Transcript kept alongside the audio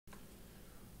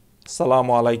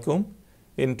Assalamu alaikum.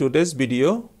 In today's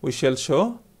video, we shall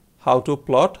show how to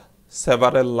plot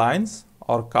several lines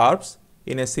or curves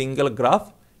in a single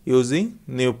graph using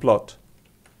gnuplot.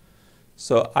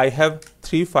 So I have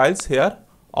three files here.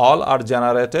 All are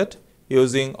generated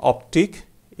using optic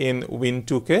in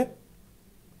Win2K.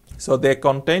 So they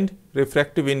contain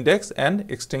refractive index and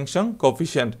extinction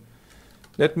coefficient.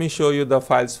 Let me show you the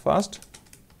files first.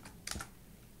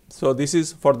 So this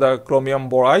is for the chromium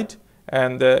boride,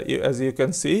 and as you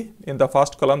can see in the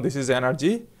first column, this is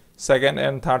energy. Second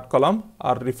and third column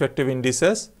are refractive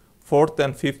indices. Fourth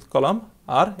and fifth column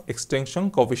are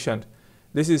extinction coefficient.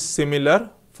 This is similar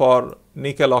for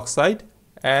nickel oxide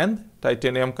and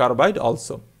titanium carbide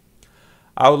also.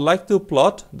 I would like to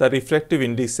plot the refractive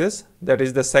indices, that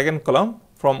is the second column,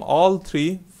 from all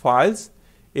three files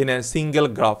in a single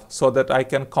graph so that I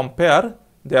can compare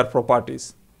their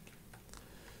properties.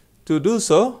 To do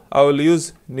so, I will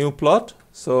use gnuplot.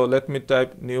 So let me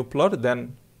type gnuplot,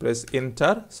 then press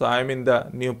enter. So I am in the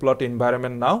gnuplot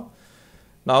environment now.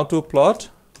 Now to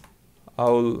plot, I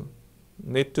will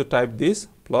need to type this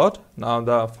plot. Now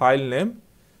the file name.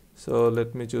 So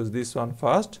let me choose this one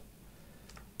first.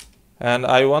 And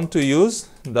I want to use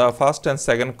the first and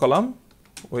second column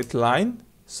with line.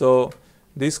 So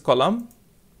this column,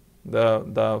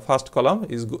 the first column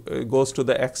goes to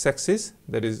the x-axis,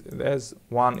 that is as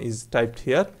 1 is typed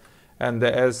here, and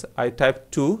as I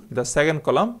type 2, the second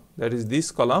column, that is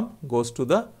this column, goes to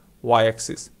the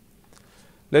y-axis.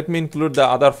 Let me include the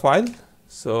other file.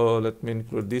 So let me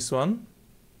include this one.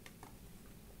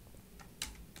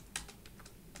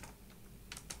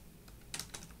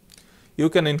 You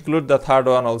can include the third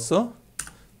one also.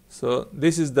 So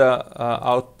this is the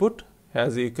output.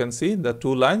 As you can see, the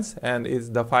two lines, and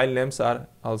the file names are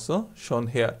also shown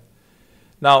here.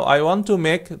 Now I want to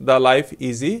make the life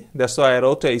easy. That's why I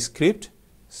wrote a script.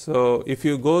 So if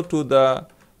you go to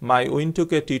my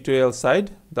Win2K tutorial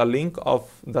site, the link of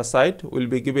the site will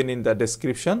be given in the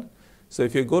description. So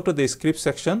if you go to the script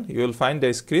section, you will find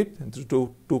a script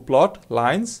to plot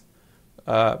lines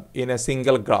in a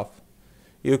single graph.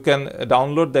 You can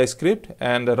download the script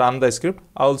and run the script.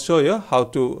 I will show you how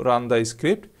to run the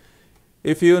script.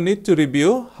 If you need to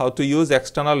review how to use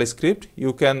external script,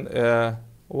 you can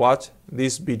watch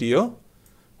this video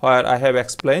where I have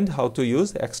explained how to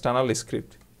use external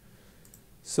script.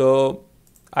 So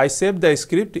I saved the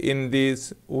script in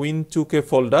this Win2K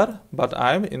folder, but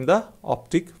I am in the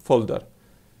optic folder.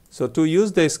 So to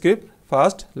use the script,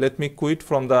 first let me quit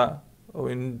from the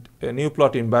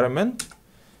gnuplot environment.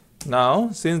 Now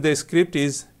since the script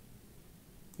is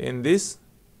in this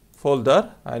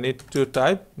folder, I need to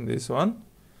type this one.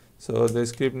 So the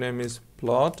script name is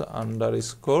plot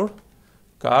underscore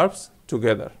curves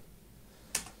together.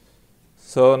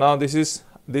 So now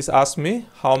this asks me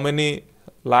how many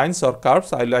lines or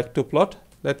curves I like to plot.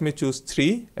 Let me choose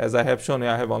 3. As I have shown you,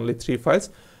 I have only 3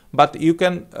 files, but you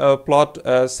can plot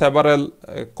several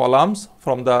columns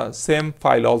from the same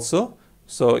file also.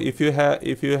 So if you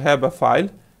have a file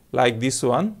like this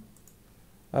one,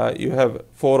 you have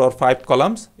 4 or 5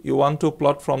 columns, you want to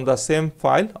plot from the same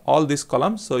file all these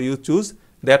columns, so you choose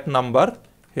that number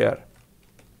here.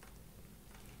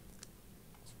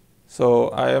 So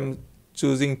I am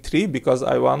choosing 3 because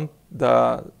I want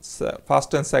the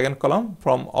first and second column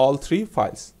from all 3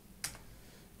 files.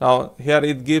 Now here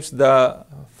it gives the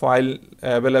file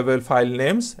available file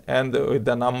names and with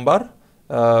the number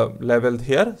labeled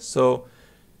here. So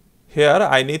here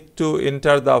I need to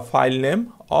enter the file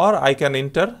name, or I can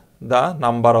enter the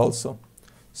number also.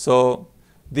 So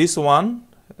this one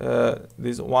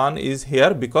is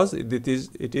here because it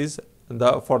is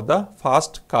for the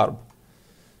first curve.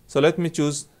 So let me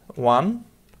choose 1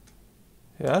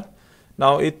 here.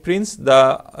 Now it prints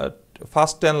the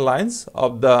first 10 lines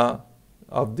of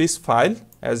this file,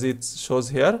 as it shows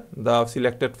here. The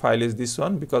selected file is this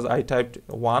one because I typed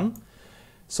 1.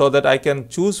 So that I can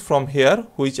choose from here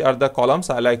which are the columns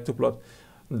I like to plot.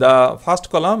 The first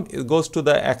column goes to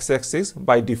the x-axis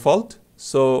by default.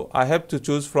 So I have to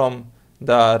choose from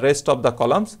the rest of the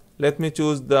columns. Let me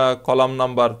choose the column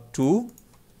number 2.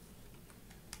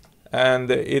 And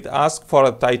it asks for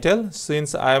a title.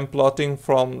 Since I am plotting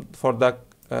for the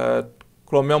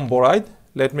chromium boride,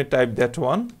 let me type that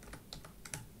one.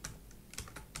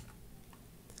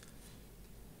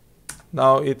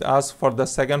 Now it asks for the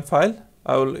second file.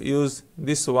 I will use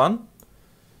this one.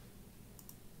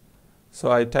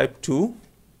 So I type 2.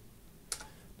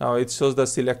 Now it shows the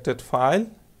selected file,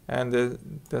 and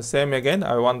the same again,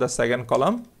 I want the second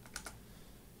column.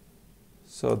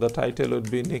 So the title would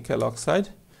be nickel oxide.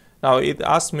 Now it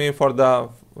asks me for the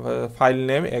file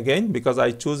name again, because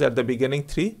I choose at the beginning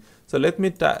 3. So let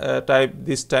me type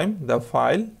this time the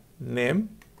file name.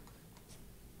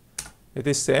 It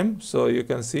is same, so you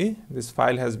can see this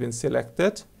file has been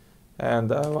selected,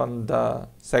 and on the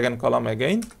second column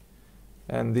again,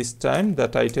 and this time the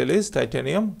title is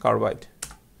titanium carbide.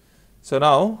 So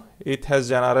now it has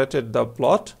generated the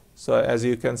plot. So as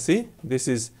you can see, this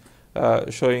is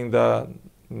showing the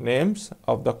names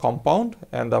of the compound,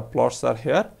 and the plots are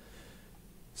here.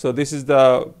 So this is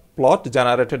the plot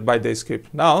generated by the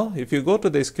script. Now if you go to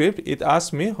the script, it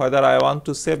asks me whether I want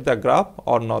to save the graph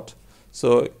or not.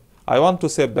 So I want to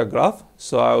save the graph,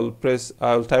 so I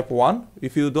will type 1.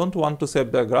 If you don't want to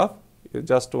save the graph, you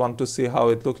just want to see how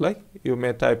it looks like, you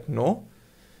may type no.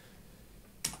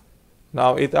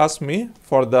 Now it asks me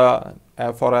for the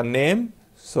for a name,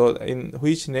 so in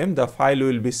which name the file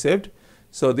will be saved.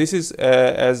 So this is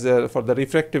for the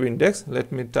refractive index.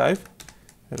 Let me type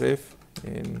ref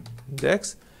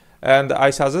index, and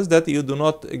I suggest that you do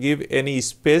not give any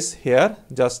space here,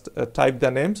 just type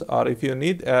the names, or if you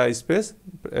need a space,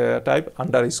 type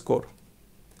underscore.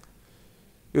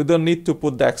 You don't need to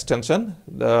put the extension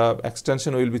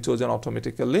will be chosen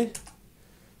automatically.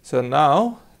 So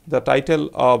now the title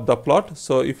of the plot,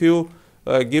 so if you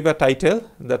give a title,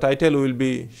 the title will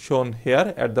be shown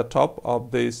here at the top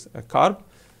of this curve.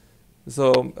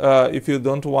 So if you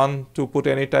don't want to put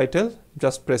any title,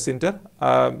 just press enter.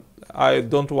 I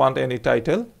don't want any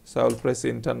title, so I will press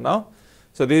enter now.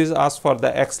 So this is asked for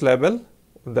the X level,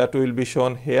 that will be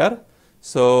shown here.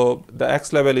 So the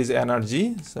X level is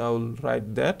energy, so I will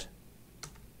write that.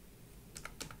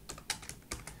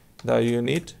 The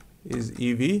unit is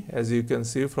EV, as you can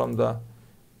see from the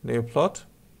gnuplot,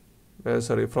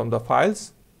 from the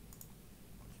files.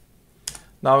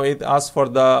 Now it asks for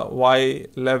the Y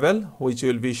level, which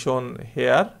will be shown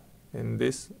here in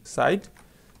this side.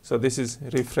 So this is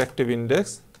refractive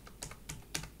index.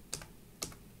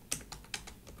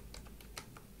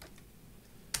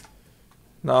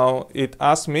 Now it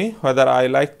asks me whether I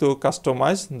like to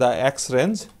customize the X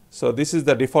range. So this is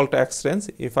the default X range.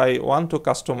 If I want to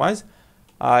customize,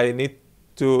 I need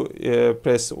to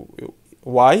press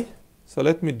Y. So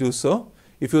let me do so.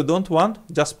 If you don't want,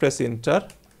 just press enter.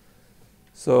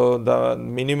 So the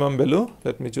minimum value,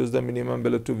 let me choose the minimum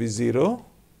value to be 0.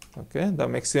 Okay, the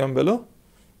maximum value,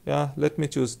 let me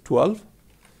choose 12.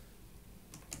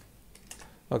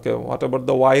 Okay, what about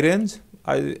the Y range?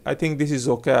 I think this is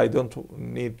okay. I don't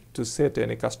need to set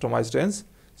any customized range,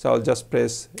 so I'll just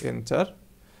press enter.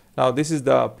 Now this is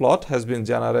the plot has been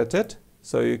generated.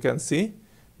 So you can see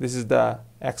this is the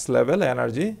X level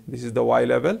energy, this is the Y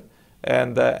level,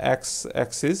 and the X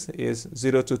axis is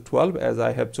 0 to 12 as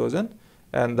I have chosen,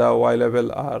 and the Y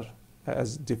level are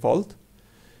as default.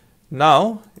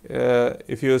 Now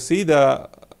if you see the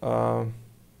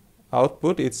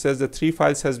output, it says the 3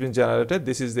 files has been generated.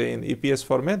 This is in EPS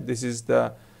format, this is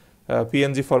the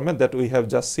PNG format that we have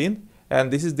just seen, and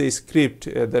this is the script,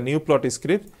 the gnuplot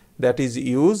script that is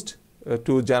used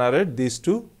to generate these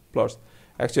 2 plots.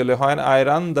 Actually, when I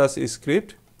run this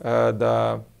script,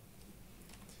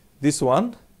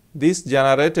 this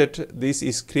generated this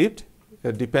script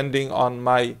depending on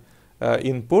my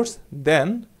inputs,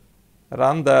 then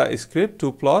run the script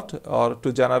to plot or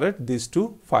to generate these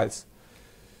 2 files.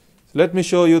 So let me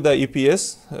show you the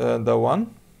EPS, the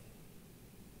one.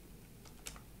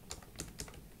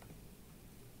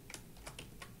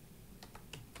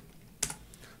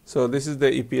 So this is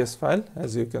the EPS file,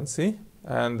 as you can see,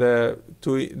 and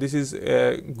this is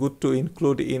good to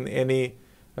include in any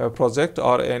project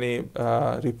or any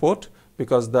report,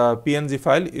 because the PNG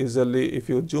file usually, if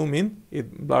you zoom in,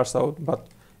 it blurs out, but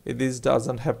this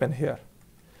doesn't happen here.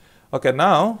 Okay,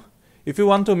 now if you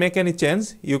want to make any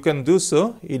change, you can do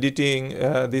so editing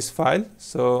this file.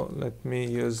 So let me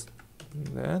use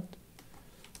that.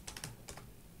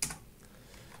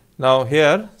 Now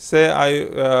here, say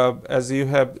as you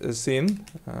have seen,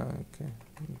 okay,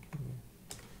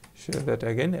 share that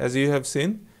again. As you have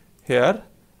seen here,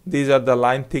 these are the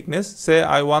line thickness. Say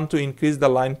I want to increase the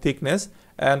line thickness,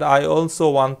 and I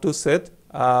also want to set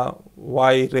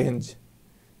Y range.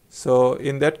 So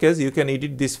in that case, you can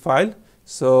edit this file.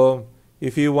 So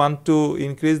if you want to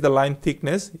increase the line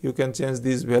thickness, you can change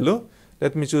this value.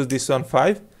 Let me choose this one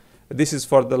 5. This is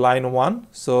for the line 1.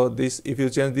 So this, if you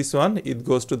change this one, it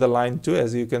goes to the line 2,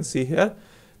 as you can see here.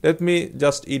 Let me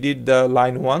just edit the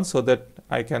line 1 so that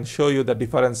I can show you the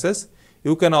differences.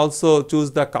 You can also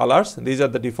choose the colors. These are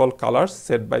the default colors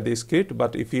set by the script,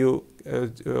 but if you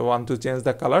want to change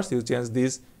the colors, you change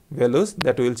these values,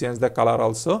 that will change the color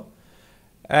also.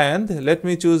 And let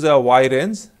me choose a Y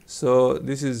range. So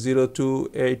this is 0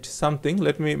 to 8 something.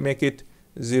 Let me make it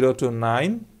 0 to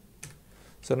 9.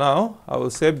 So now I will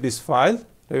save this file.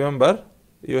 Remember,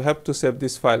 you have to save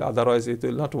this file, otherwise it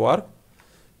will not work.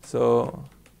 So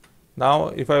now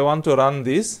if I want to run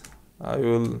this, I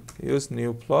will use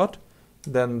gnuplot,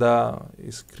 then the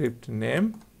script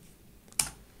name.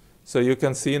 So you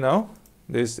can see now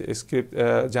this script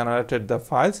generated the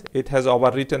files. It has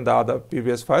overwritten the other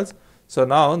previous files. So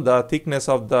now the thickness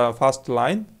of the first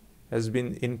line has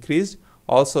been increased.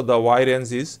 Also the Y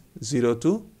range is 0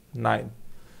 to 9.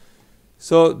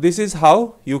 So this is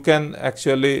how you can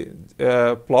actually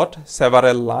plot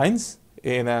several lines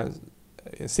in a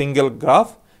single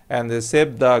graph and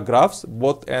save the graphs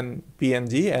both in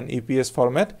PNG and EPS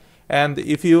format. And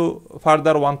if you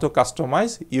further want to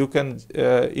customize, you can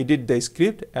edit the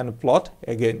script and plot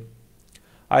again.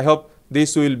 I hope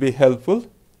this will be helpful.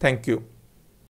 Thank you.